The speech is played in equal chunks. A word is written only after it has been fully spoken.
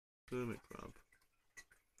hermit crab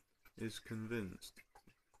is convinced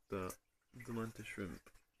that the mantis shrimp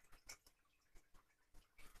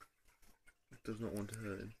does not want to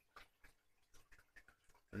hurt him,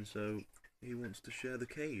 and so he wants to share the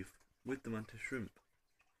cave with the mantis shrimp.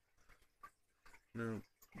 Now,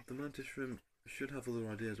 the mantis shrimp should have other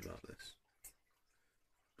ideas about this,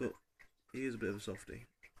 but he is a bit of a softie,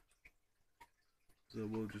 so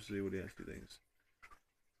we'll just see what he actually thinks.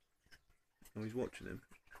 Now he's watching him.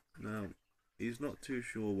 Now, he's not too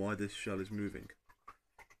sure why this shell is moving.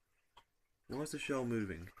 Why is the shell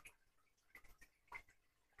moving?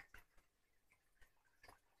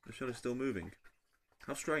 The shell is still moving.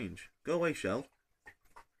 How strange. Go away, shell.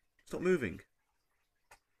 Stop moving.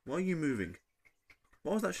 Why are you moving?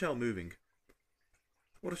 Why was that shell moving?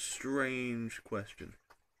 What a strange question.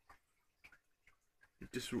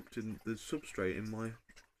 It disrupted the substrate in my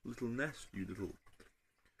little nest, you little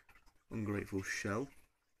ungrateful shell.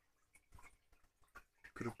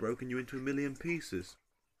 Could have broken you into a million pieces.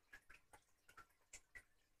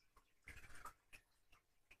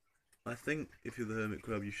 I think if you're the hermit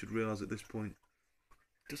crab, you should realise at this point,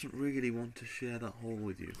 it doesn't really want to share that hole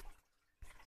with you.